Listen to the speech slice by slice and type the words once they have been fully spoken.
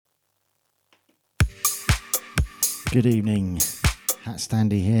Good evening,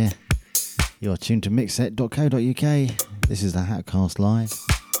 HatStandy here. You're tuned to mixset.co.uk. This is the Hatcast Live.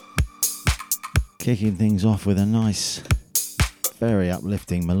 Kicking things off with a nice, very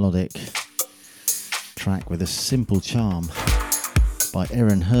uplifting melodic track with a simple charm by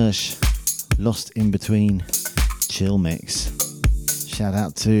Eran Hersh, Lost in Between, Chill Mix. Shout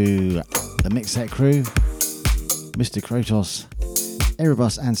out to the Mixset crew, Mr. Krotos,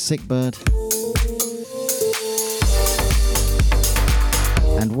 Erebus and Sickbird.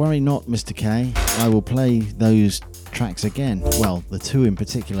 And worry not, Mr. K, I will play those tracks again. Well, the two in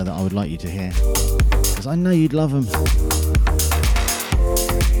particular that I would like you to hear, because I know you'd love them.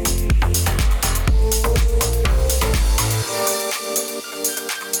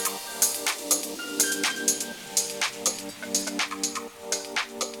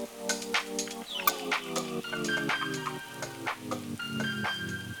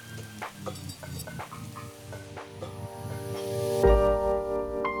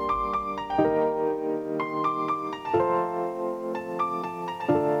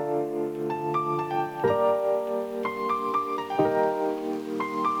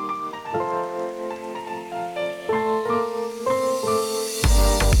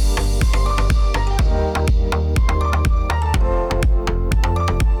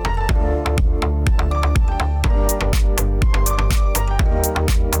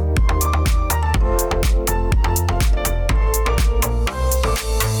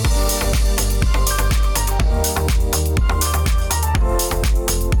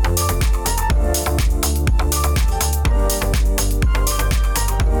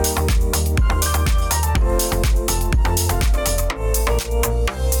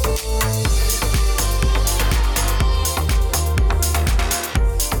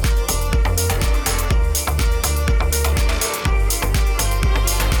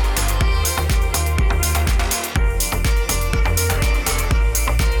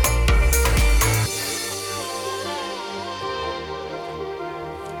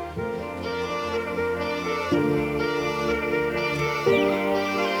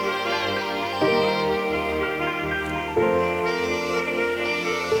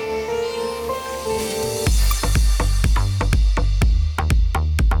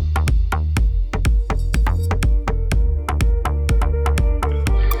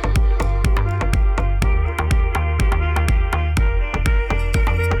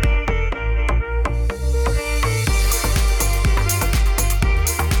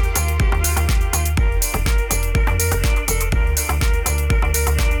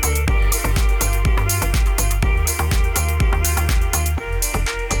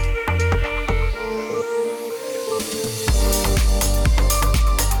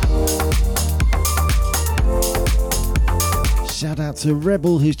 To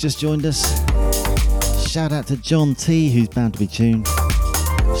Rebel, who's just joined us. Shout out to John T, who's bound to be tuned.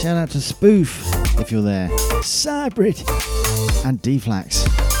 Shout out to Spoof, if you're there. Cybrid and D-Flax.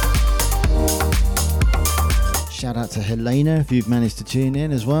 Shout out to Helena, if you've managed to tune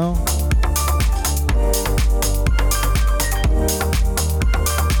in as well.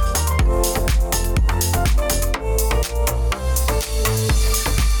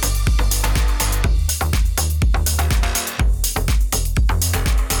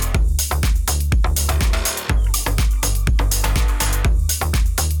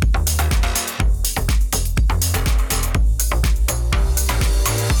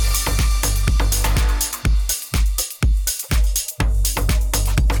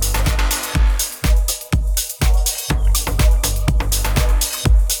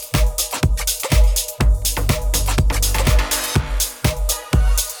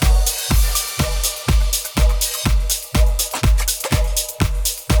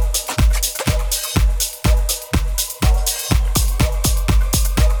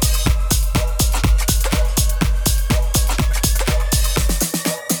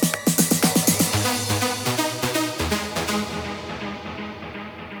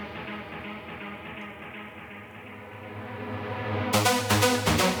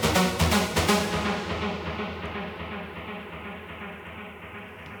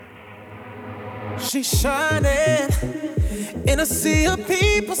 She's shining in a sea of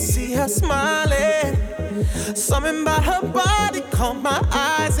people, see her smiling. Something about her body caught my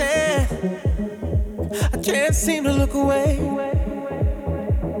eyes and I can't seem to look away.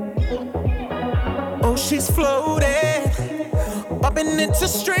 Oh, she's floating, bumping into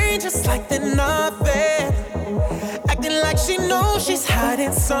strangers like they're nothing, acting like she knows she's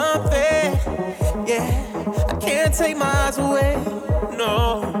hiding something. Yeah, I can't take my eyes away,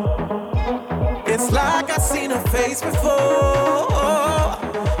 no. It's like I've seen her face before.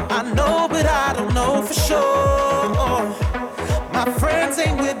 I know, but I don't know for sure.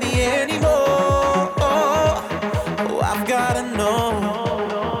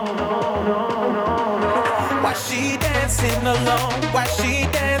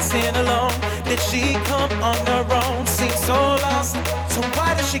 Did she come on her own? Seems so lost. So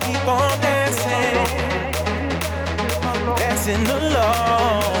why does she keep on dancing? Dancing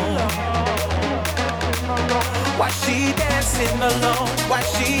alone. Why she dancing alone? Why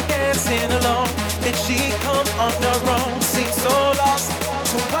she dancing alone? Did she come on her own? Seems so lost.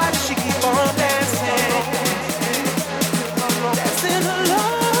 So why does she keep on dancing? Dancing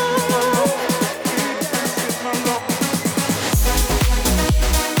alone.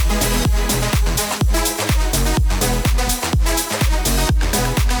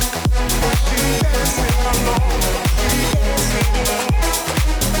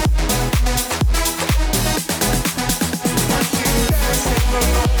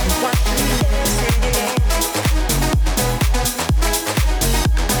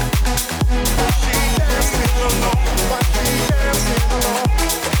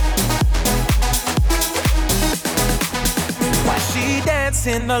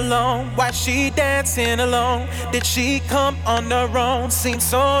 Dancing alone, why she dancing alone? Did she come on her own? Seems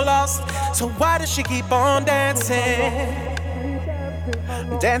so lost. So why does she keep on dancing?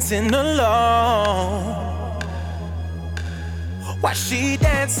 Dancing alone. Why she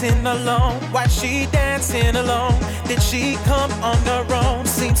dancing alone? Why she dancing alone? Did she come on her own?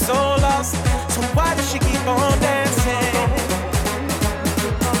 Seems so lost. So why does she keep on dancing?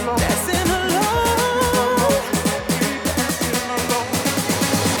 Dancing alone.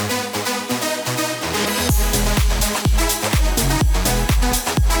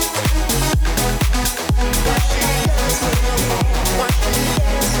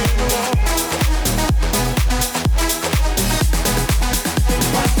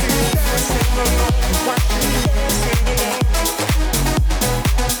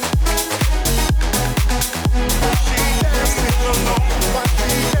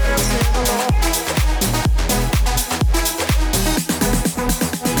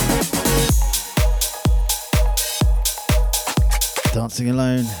 Dancing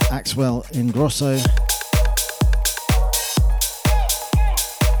Alone, Axwell, Ingrosso.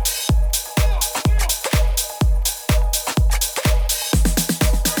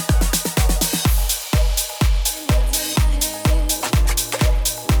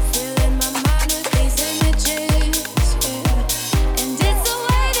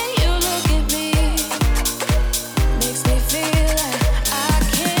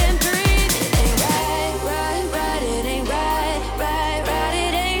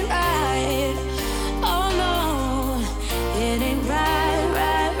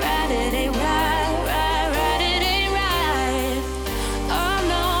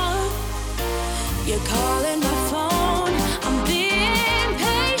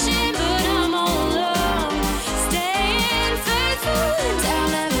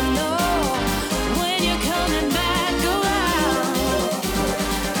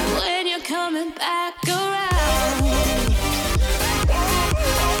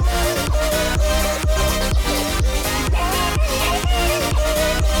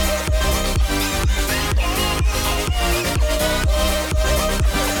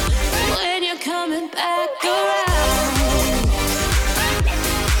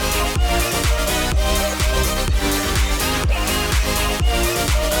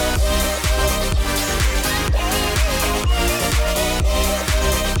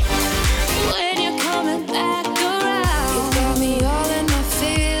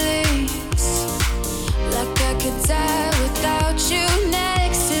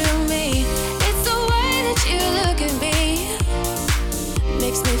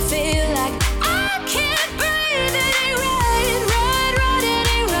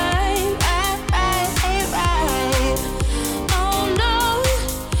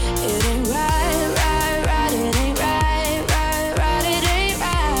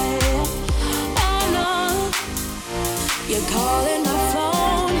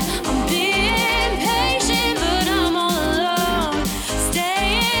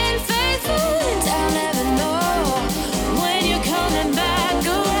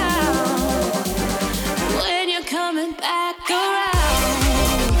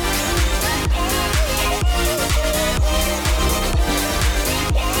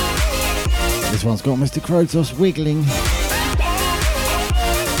 This one's got Mr. Krotos wiggling.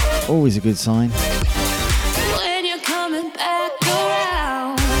 Always a good sign. When you're coming back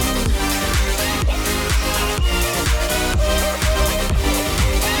around.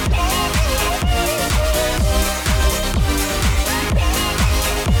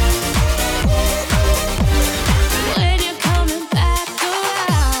 When you're coming back around.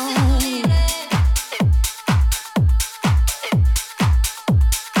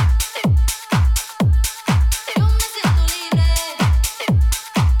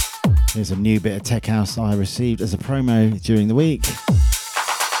 Here's a new bit of tech house I received as a promo during the week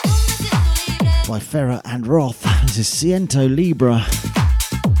by FERRER and R.O.T.H. This is Siento Libre.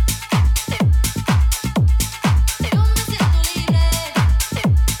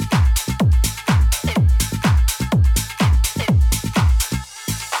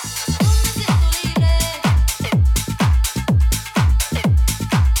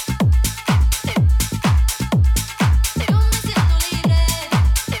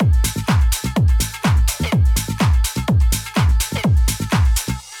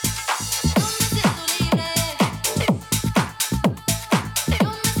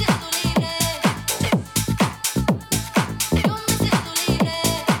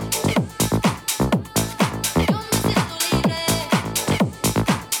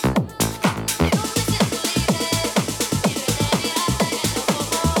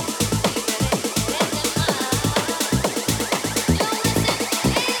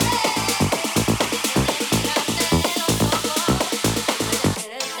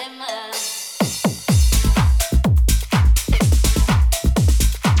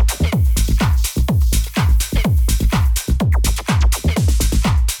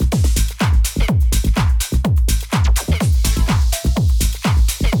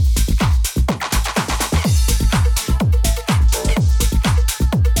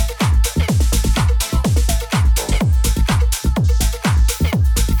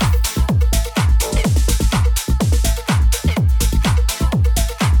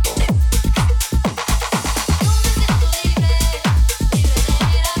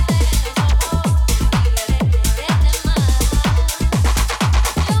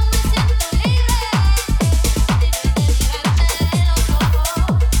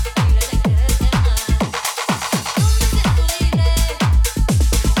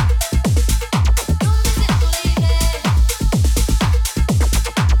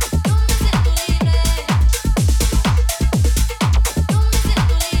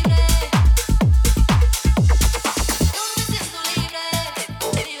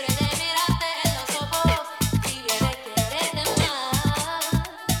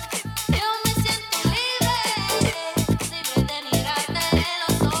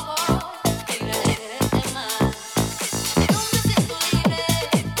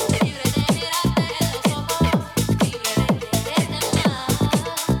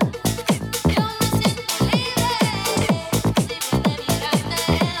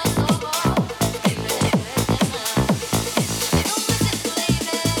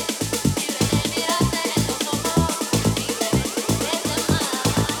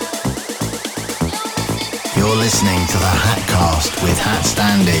 You're listening to the Hatcast with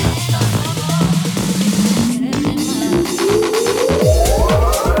HatStandy.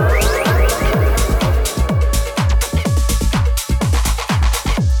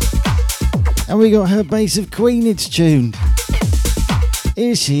 And we got her Base of Queenage tuned.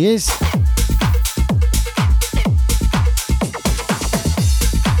 Here she is.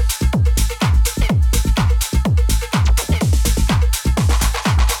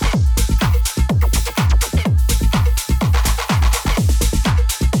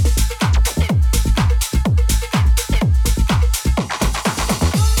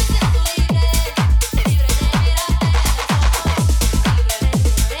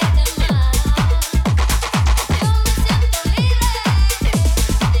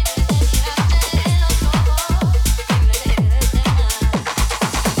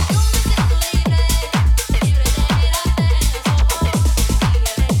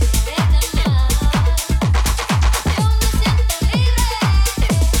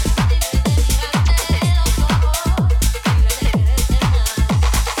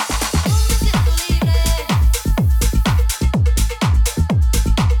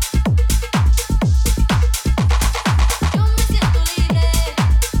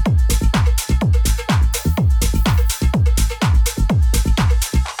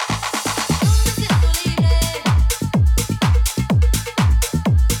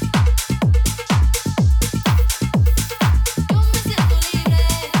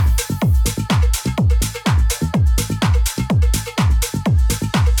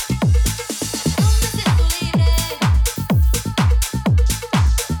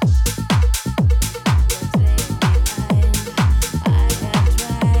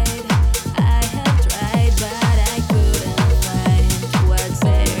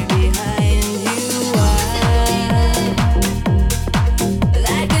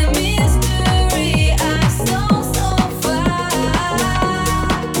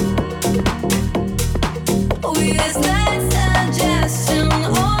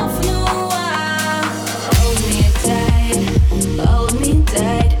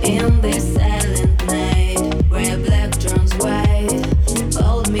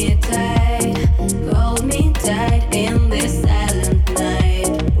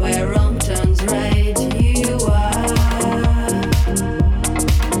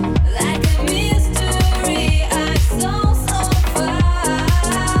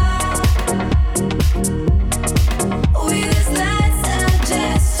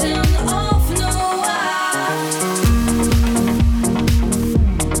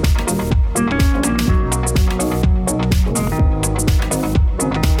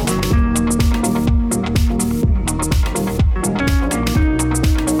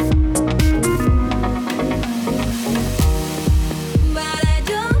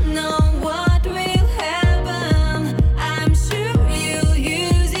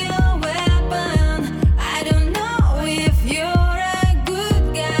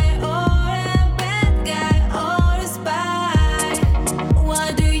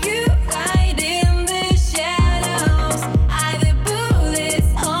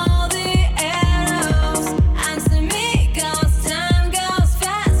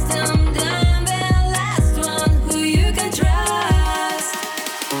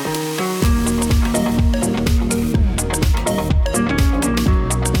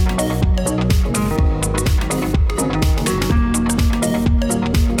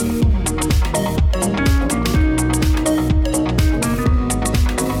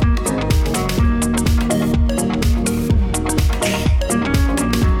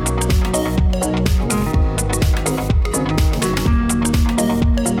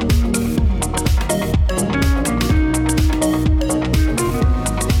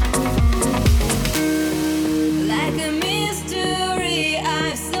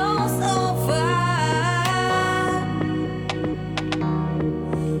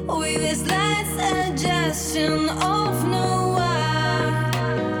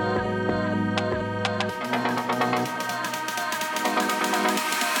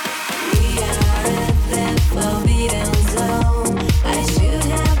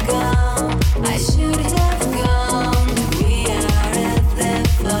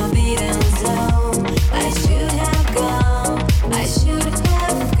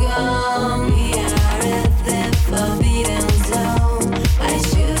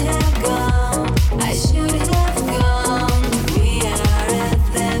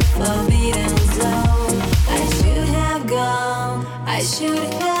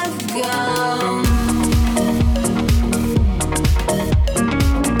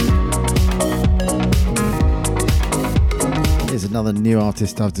 another new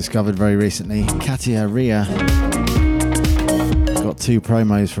artist I've discovered very recently, Katya Ria. Got 2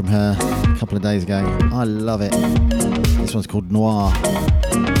 promos from her a couple of days ago. I love it. This one's called Noir.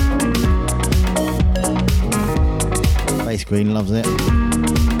 Bass Queen loves it.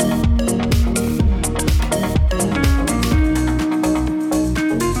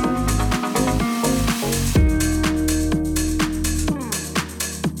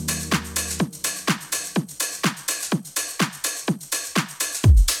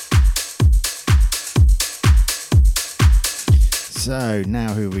 So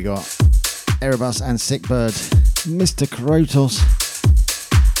now who have we got? Erebus and Sickbird, Mr. Krotos.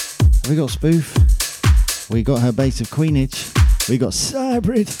 Have we got Spoof? We got her Base of Queenage. We got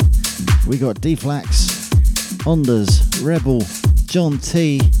Cybrid. We got Deflax, Ondas, Rebel, John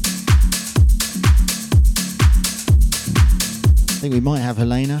T. I think we might have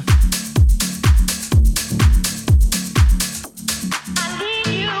Helena.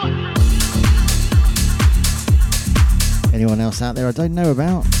 Anyone else out there I don't know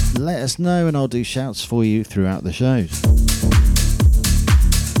about? Let us know and I'll do shouts for you throughout the shows.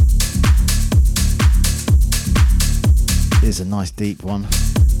 Here's a nice deep one.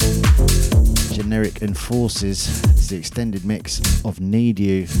 Generik and Fources. It's the extended mix of Need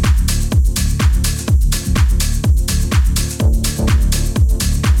You.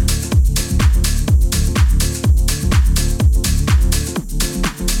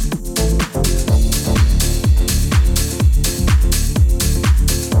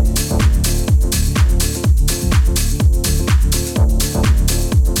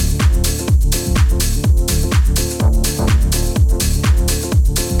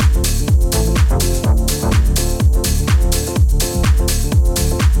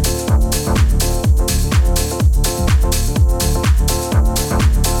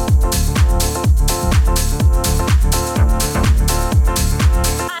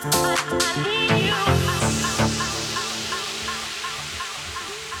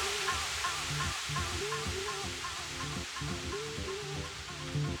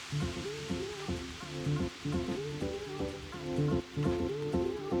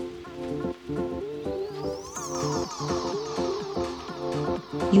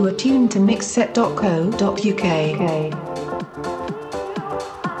 You are tuned to mixset.co.uk.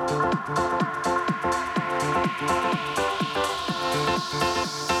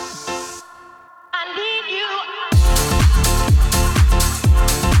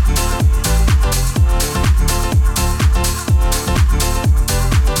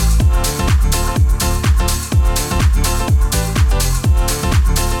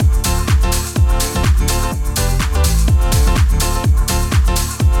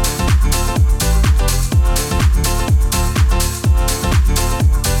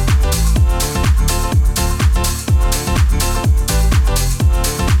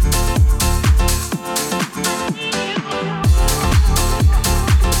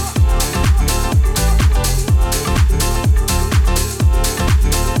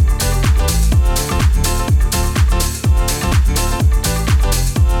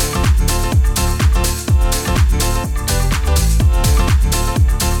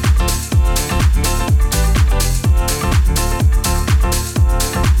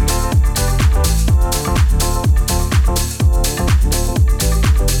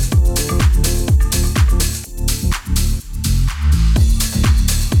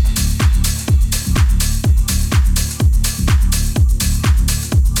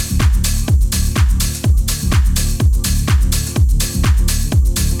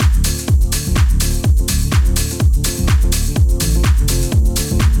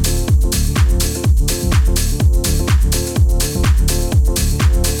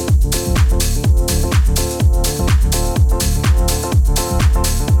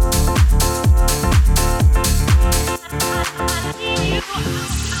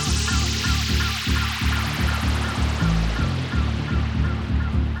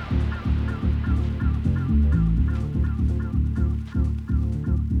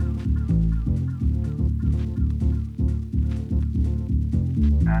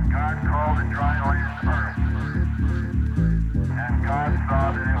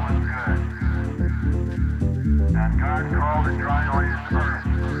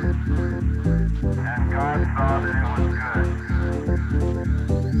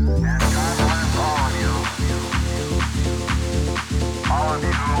 All of you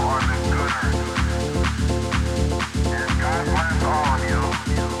are the gooders. And God bless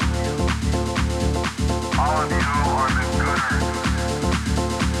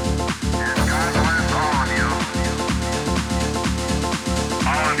all of you.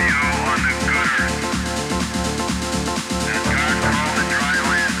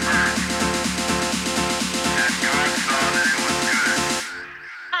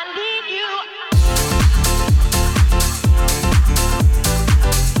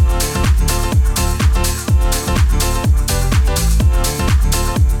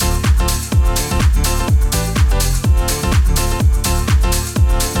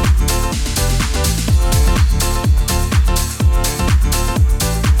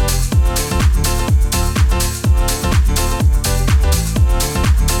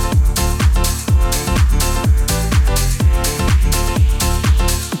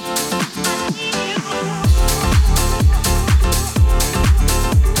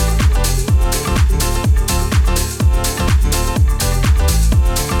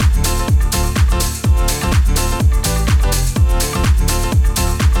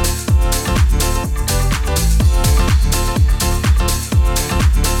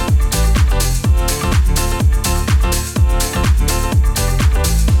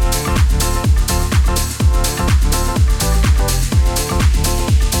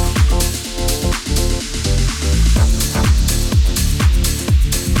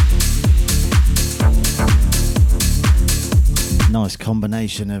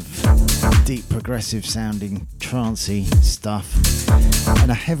 combination of deep progressive sounding trancey stuff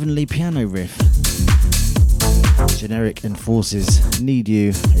and a heavenly piano riff. Generik and Fources, Need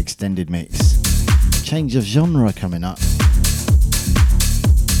You extended mix. Change of genre coming up.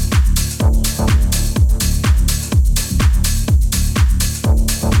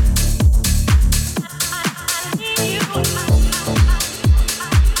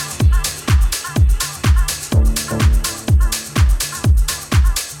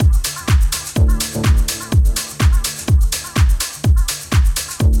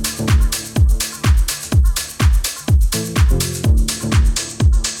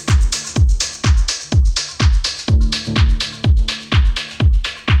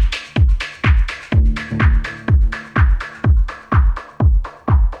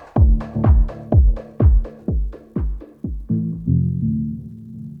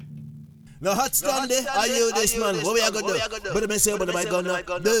 No HatStandy, are you this man? What we are gonna do? But I say, but my gun, do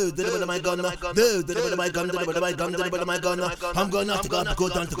the my gun, do the my gun, do the my gun. I'm gonna have to go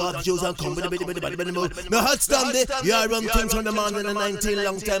down to go shoes and come with the mood. No HatStandy, you are run things from the man in the 19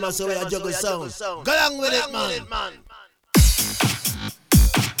 long time. I saw I juggle sound. Go along with it, man.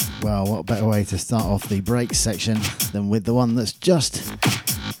 Well, what better way to start off the break section than with the one that's just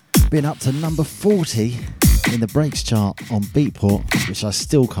been up to number 40 in the breaks chart on Beatport, which I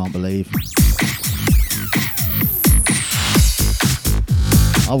still can't believe.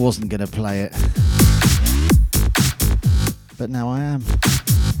 I wasn't going to play it, but now I am.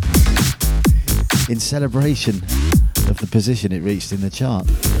 In celebration of the position it reached in the chart.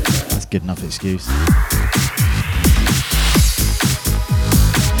 That's good enough excuse.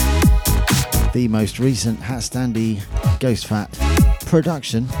 The most recent HatStandy Ghost Fat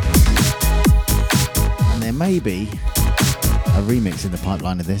production. And there may be a remix in the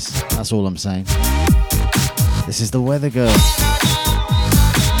pipeline of this. That's all I'm saying. This is the Weathergirl.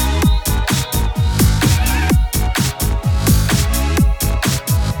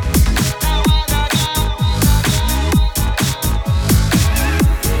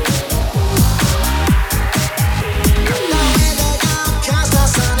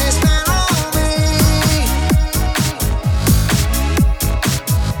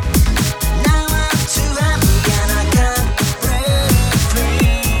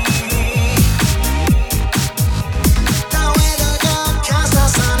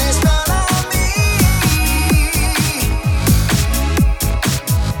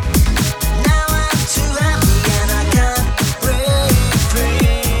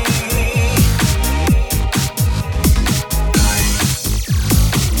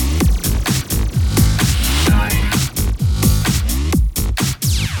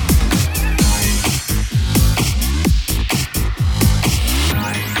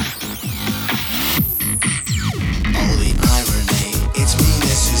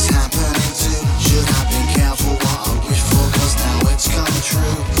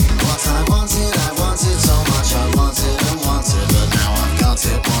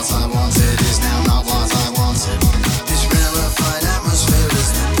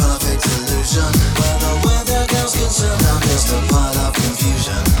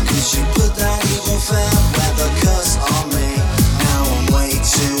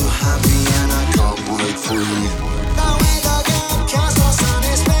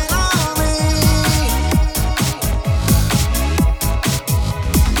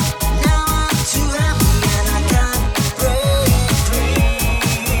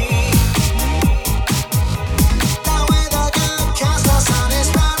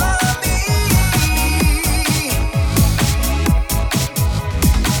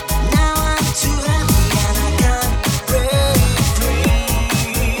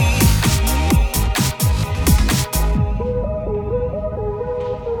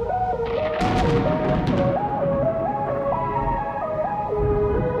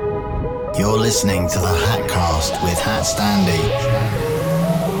 Listening to the Hatcast with HatStandy.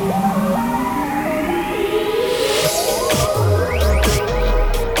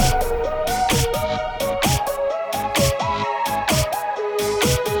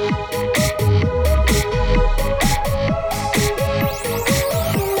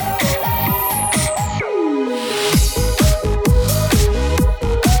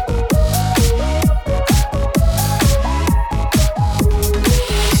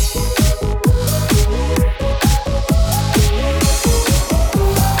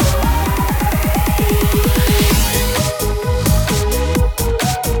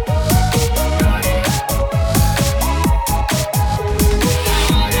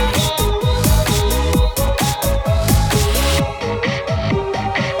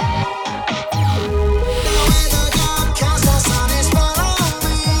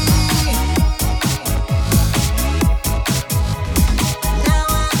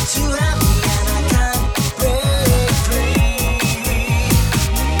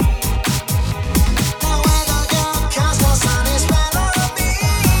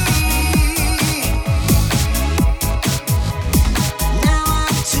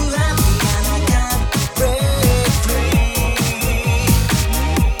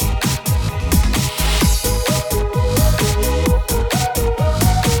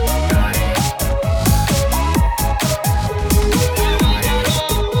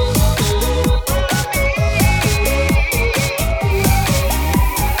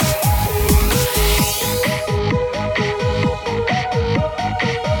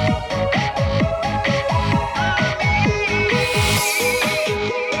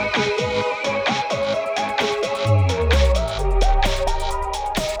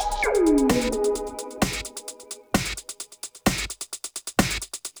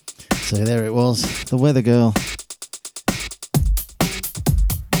 So there it was, the Weathergirl.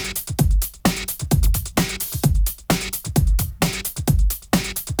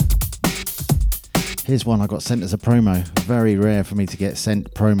 Here's one I got sent as a promo. Very rare for me to get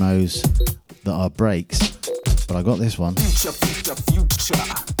sent promos that are breaks, but I got this one.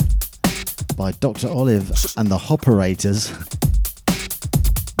 By Dr. Olive and the Hoperators.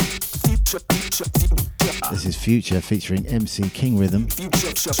 This is Future featuring MC Kingrhythm.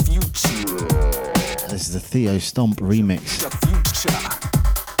 This is the Theo Stomp remix.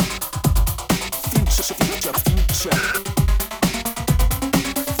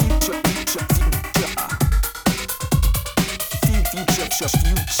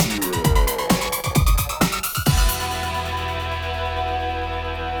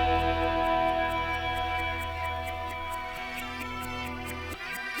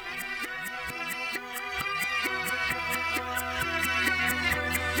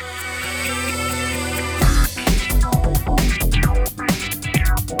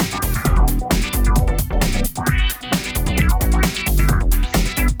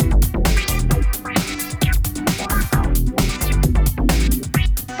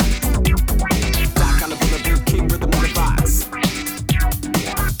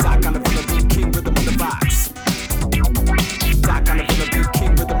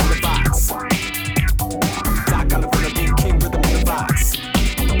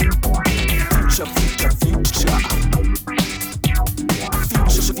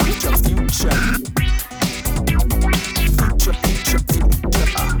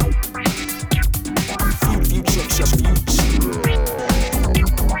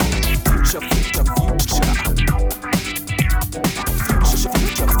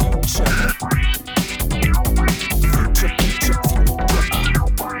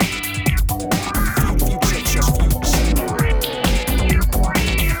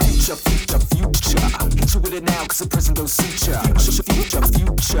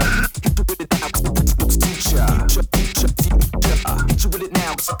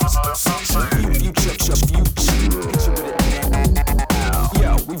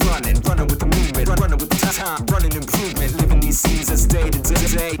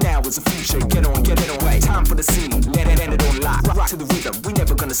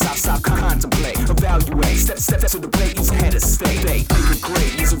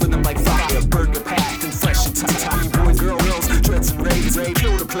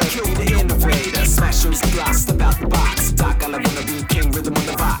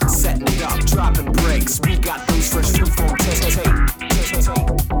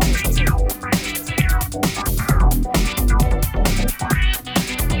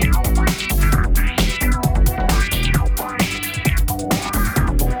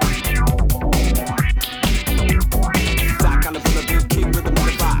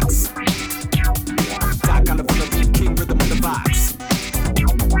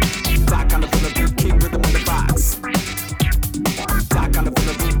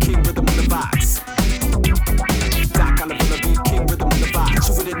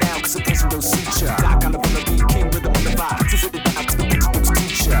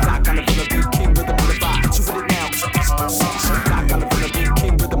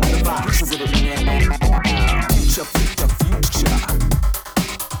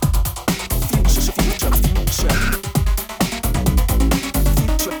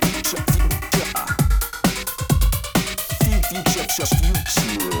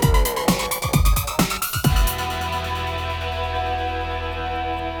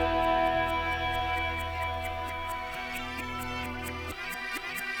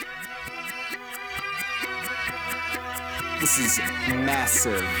 This is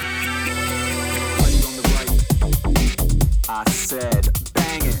massive. Ready on the right. I said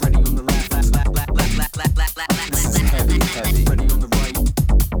bang it. Ready on the left. This is heavy, heavy. Ready on the right.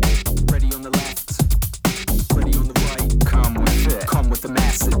 Ready on the left. Ready on the right. Come with it. Come with the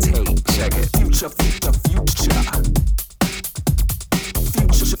massive tape. Check it. Future, future, future.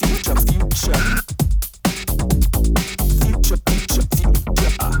 Future, future, future. Future, future, future.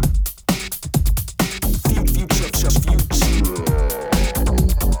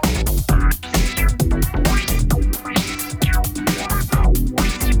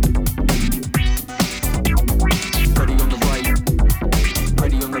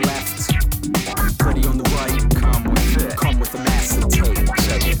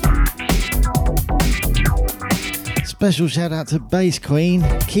 Special shout out to Bass Queen.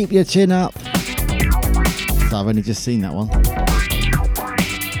 Keep your chin up. So I've only just seen that one. Future,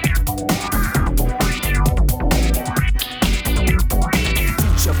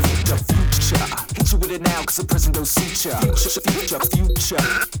 hit you with it now, cause the present don't suit ya. Future, future, future.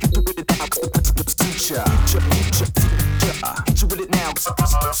 Hit you with it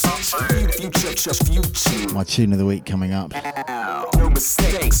My tune of the week coming up. No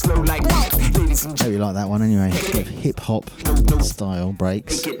mistakes, slow like ladies and Hope you like that one anyway. Bit of hip hop style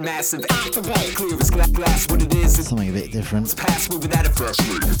breaks. get massive, activate, clear as glass. What it is, Something a bit different. pass moving at a fresh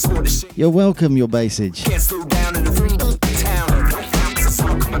rate. Sort of shit, You're welcome, your bassage. can't slow down in a free town. It's a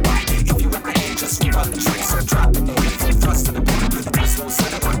song coming back. If you ever ain't just run the tricks, I'm dropping it. Thrust to the back. That's no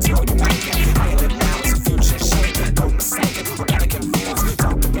set up until you make it. I live now, it's a future shit. Don't mistake it. We're gotta confuse.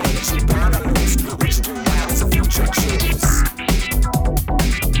 Don't forget it. You down on the list. What you do now is a future choose.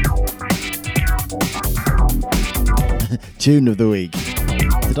 Tune of the week.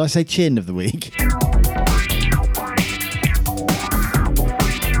 Did I say chin of the week?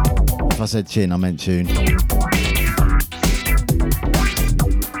 If I said chin, I meant tune.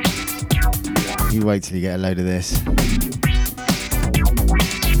 You wait till you get a load of this.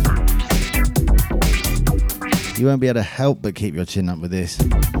 You won't be able to help but keep your chin up with this.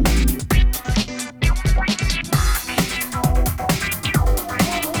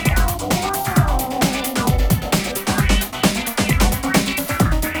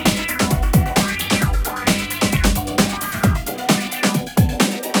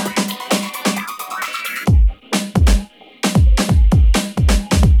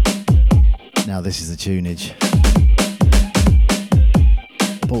 This is the tunage.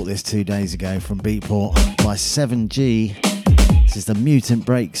 Bought this 2 days ago from Beatport by SevenG. This is the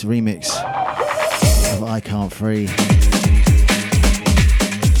Mutuantbreakz remix of I Can't Free.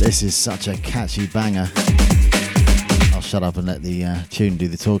 This is such a catchy banger. I'll shut up and let the tune do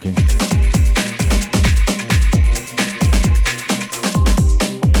the talking.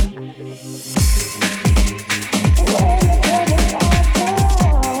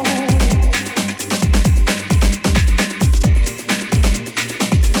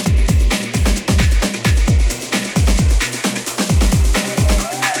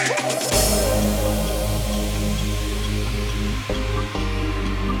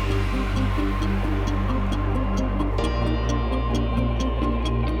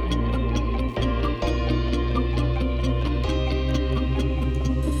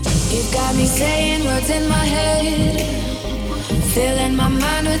 In my head, filling my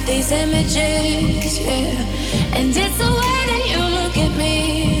mind with these images, yeah. And it's the way that you look at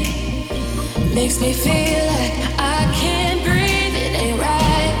me, makes me feel like I can't breathe. It ain't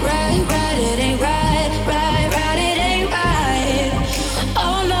right, right, right. It ain't right, right, right. It ain't right.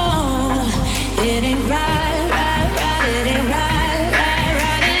 Oh no, it ain't right, right, right. It ain't right, right,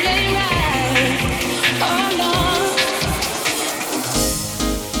 right. It ain't right. Oh no.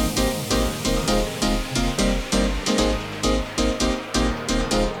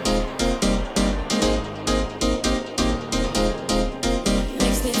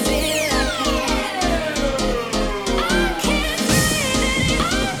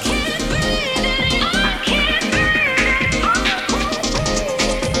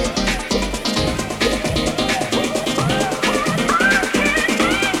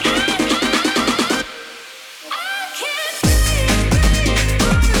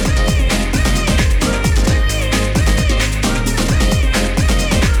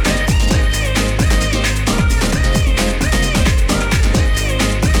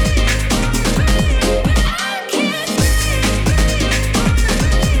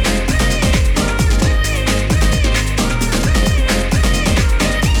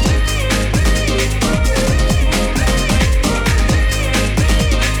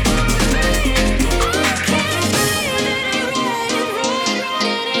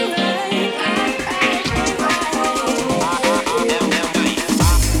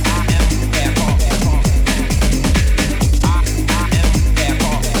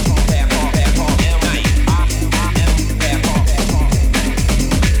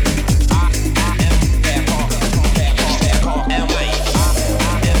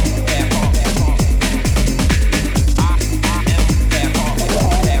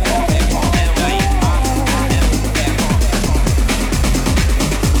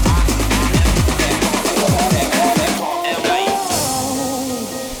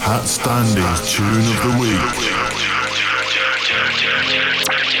 HatStandy's Tune of the Week.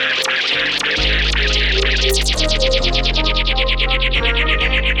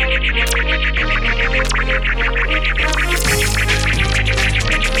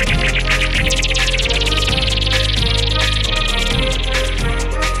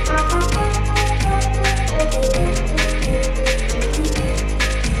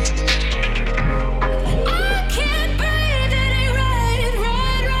 I can't breathe, it ain't right,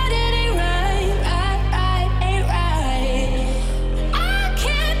 right, right, it ain't right.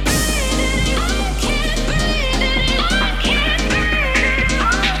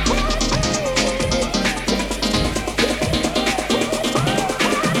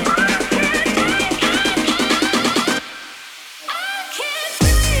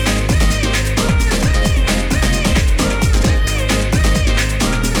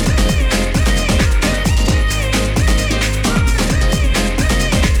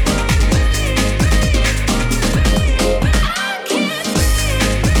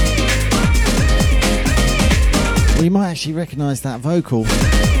 Well, you might actually recognise that vocal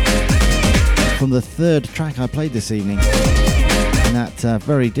from the third track I played this evening, in that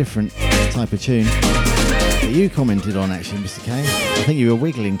very different type of tune that you commented on actually, Mr. K. I think you were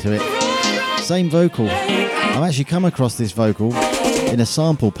wiggling to it. Same vocal. I've actually come across this vocal in a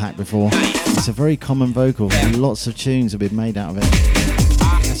sample pack before. It's a very common vocal and lots of tunes have been made out of it.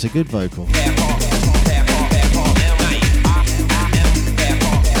 That's a good vocal.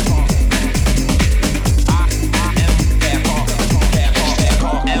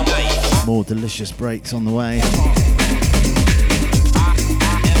 More delicious breaks on the way.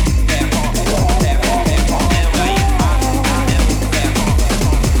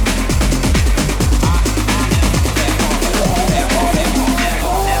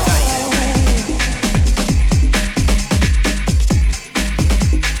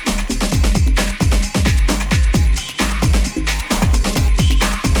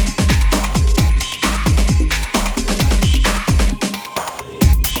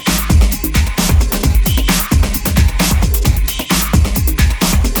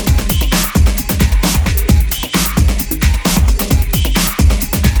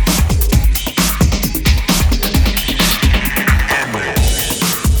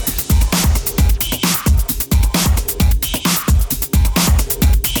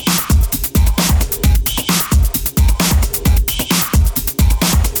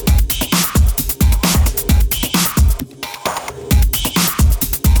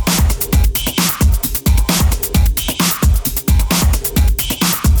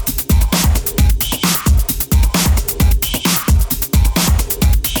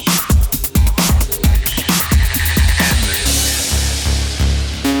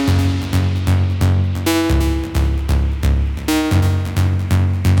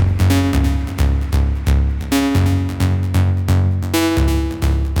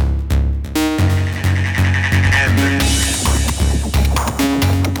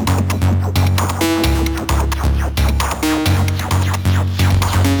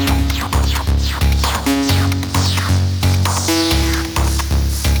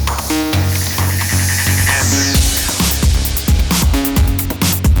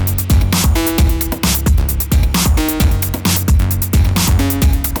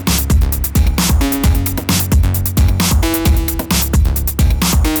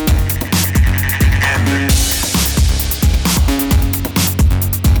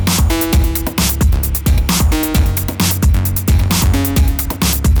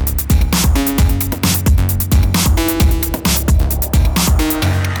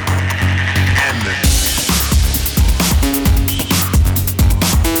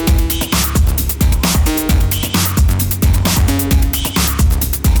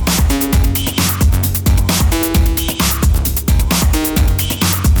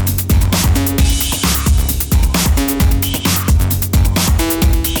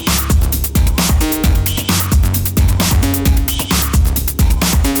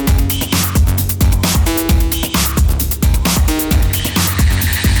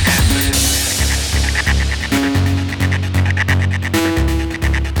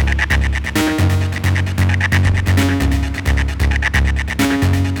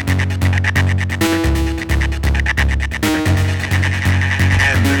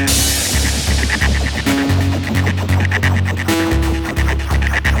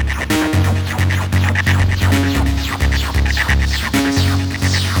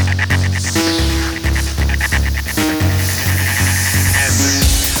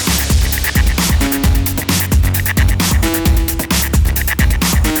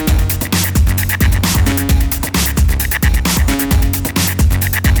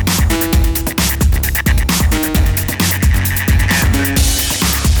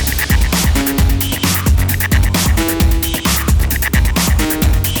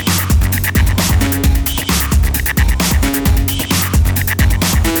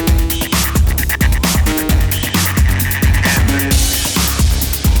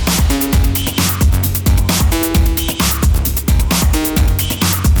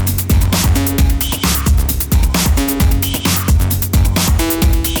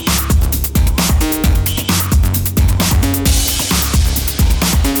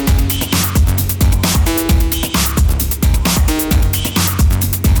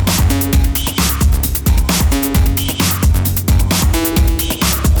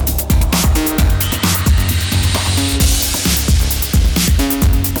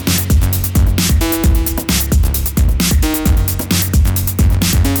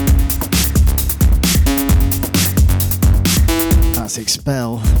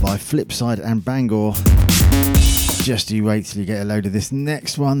 Expel by Flipside and Bangor. Just you wait till you get a load of this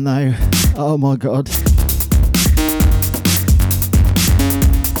next one though. Oh my god.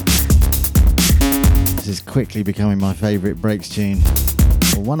 This is quickly becoming my favourite breaks tune,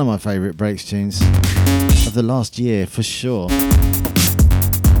 or one of my favourite breaks tunes of the last year for sure.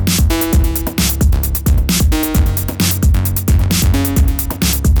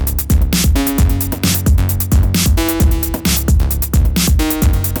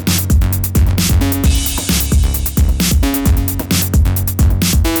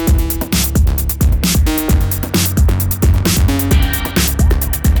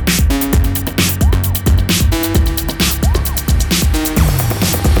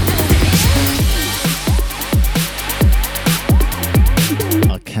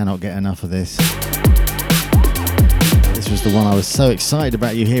 Get enough of this. This was the one I was so excited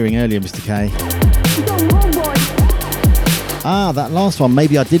about you hearing earlier, Mr. K. Ah, that last one,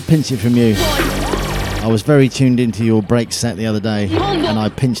 maybe I did pinch it from you. I was very tuned into your break set the other day and I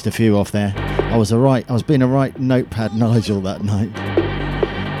pinched a few off there. I was being a right notepad Nigel that night.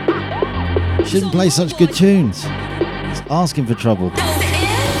 Shouldn't play such good tunes. It's asking for trouble.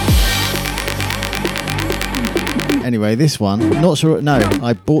 Anyway, this one, not sure, no,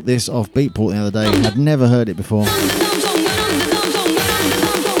 I bought this off Beatport the other day. I'd never heard it before.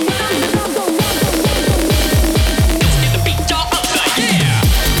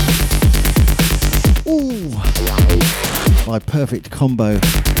 Ooh, by Perfect Kombo.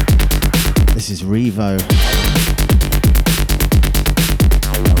 This is Revo.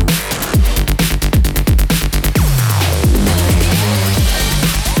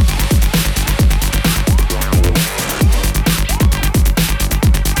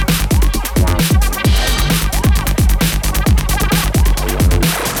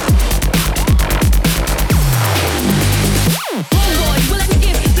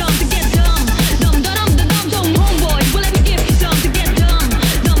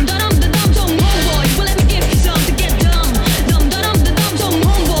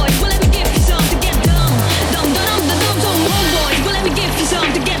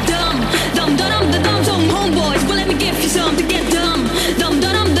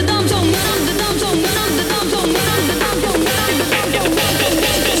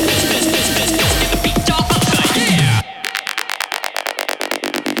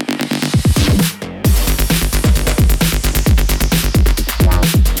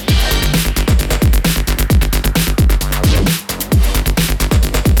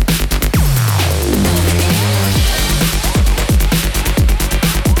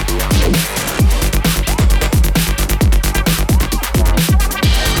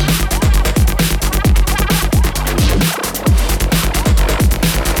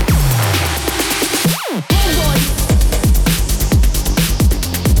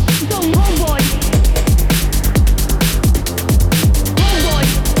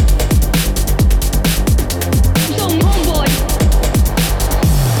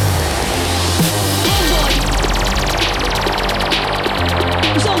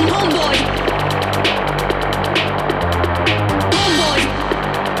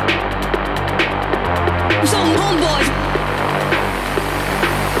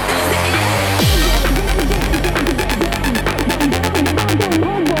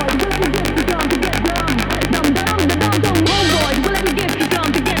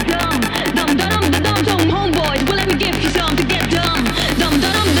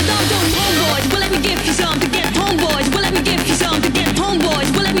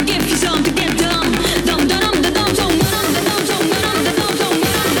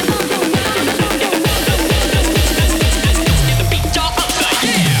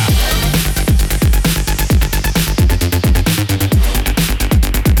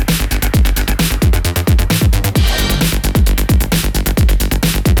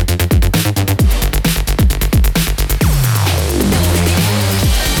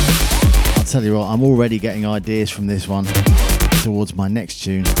 Tell you what, I'm already getting ideas from this one towards my next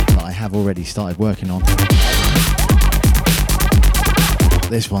tune that I have already started working on.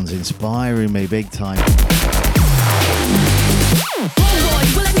 This one's inspiring me big time.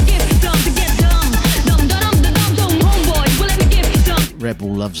 Rebel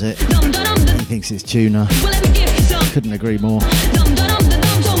loves it. He thinks it's tuner. Couldn't agree more.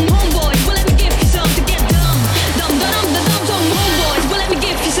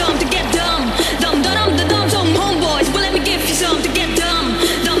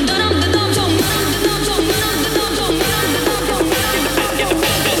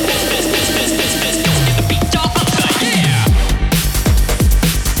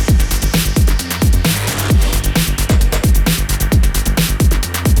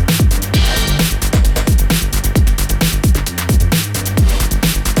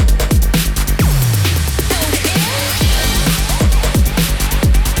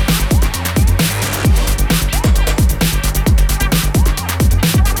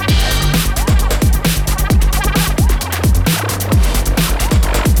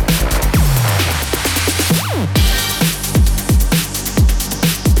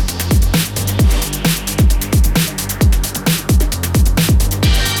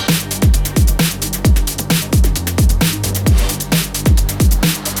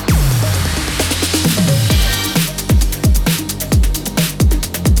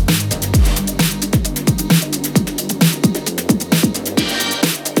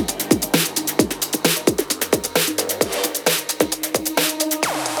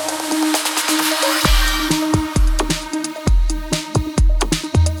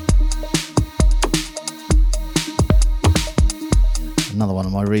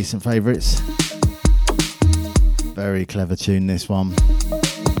 recent favourites. Very clever tune, this one.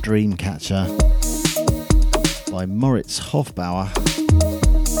 Dreamcatcher by Moritz Hofbauer.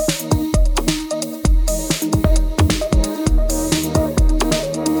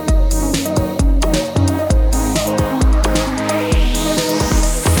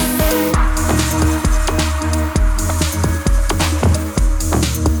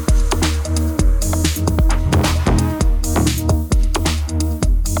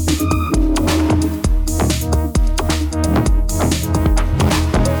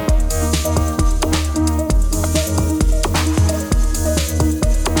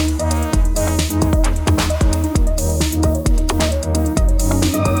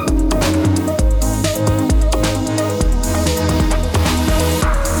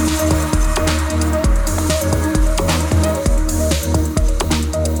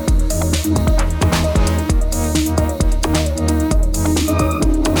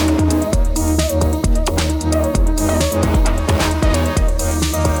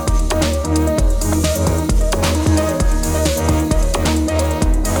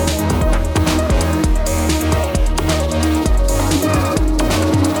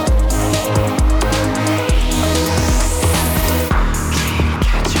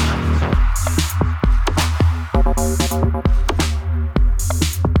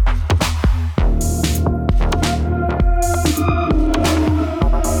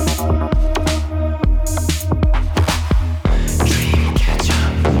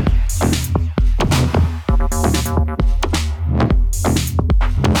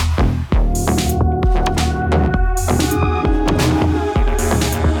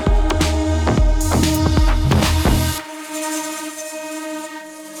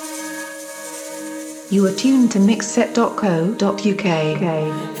 You are tuned to Mixset.co.uk.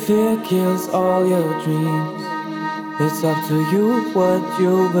 Fear kills all your dreams. It's up to you what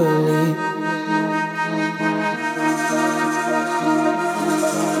you believe.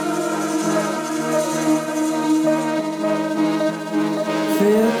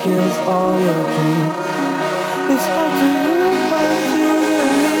 Fear kills all your dreams. It's up to you what you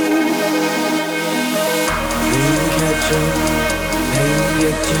believe. Dreamcatcher, paint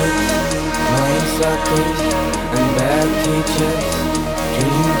pictures, mind suckers and bad teachers.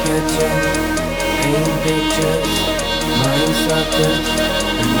 Dreamcatcher, paint pictures, mind suckers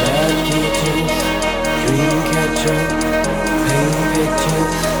and bad teachers. Dreamcatcher, paint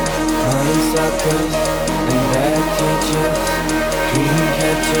pictures, mind suckers and bad teachers.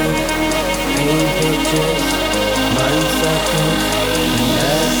 Dreamcatcher, paint pictures, mind suckers and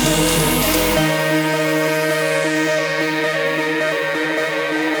bad teachers.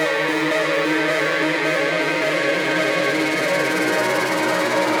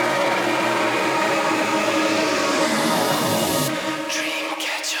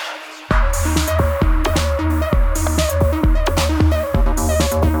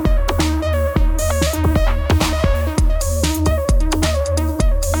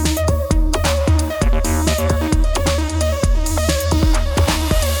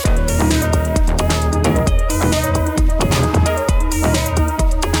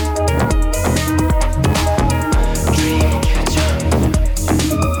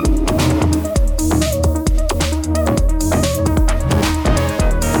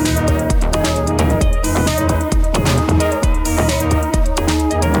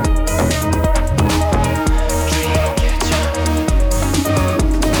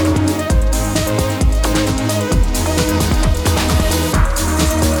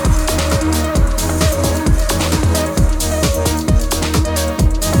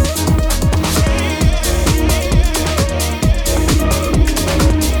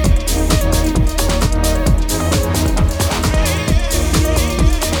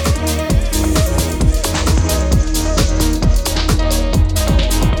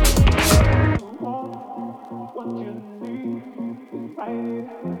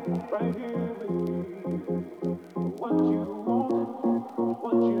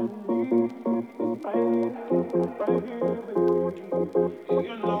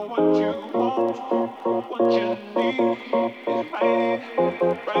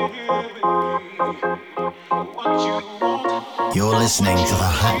 You're listening to the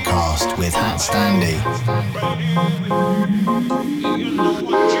Hatcast with HatStandy.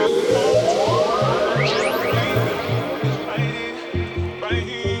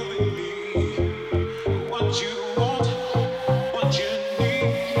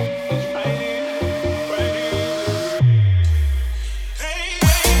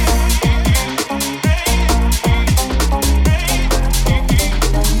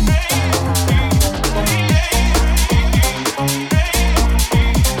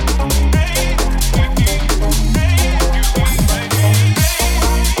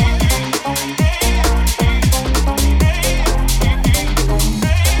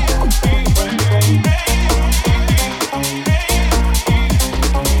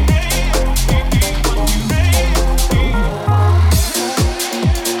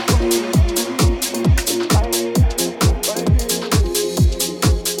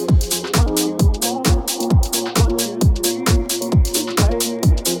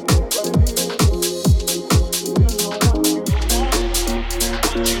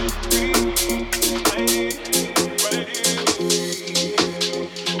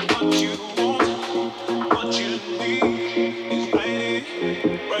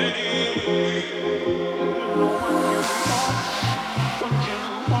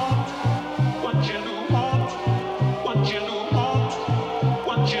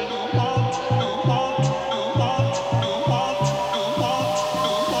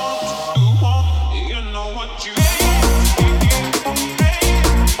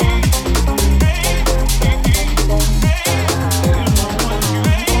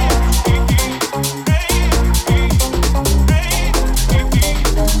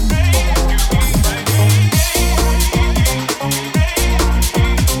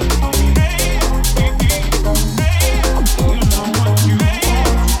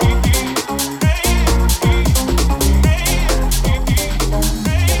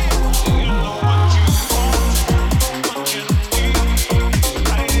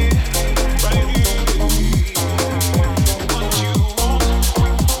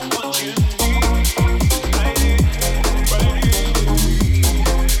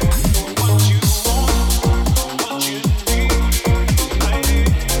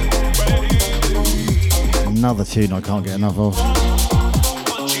 another tune I can't get enough of.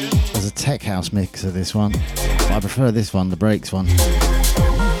 There's a tech house mix of this one, but I prefer this one, the Breaks one.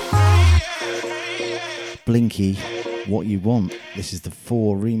 Blinky, What You Want. This is the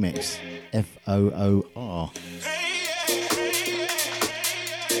 4 remix, FOOR.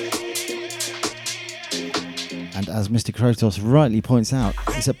 And as Mr. Krotos rightly points out,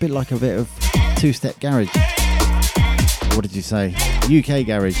 it's a bit like a bit of two-step garage. What did you say? UK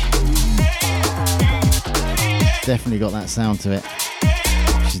garage. Definitely got that sound to it,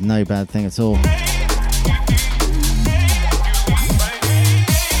 which is no bad thing at all.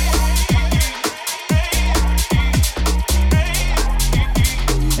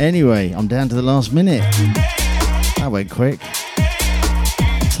 Anyway, I'm down to the last minute. That went quick.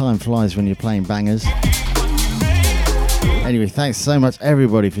 Time flies when you're playing bangers. Anyway, thanks so much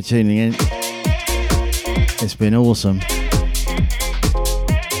everybody for tuning in. It's been awesome.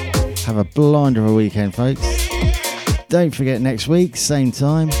 Have a blinder of a weekend, folks. Don't forget next week, same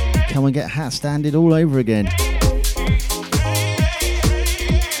time, come and get HatStandy all over again.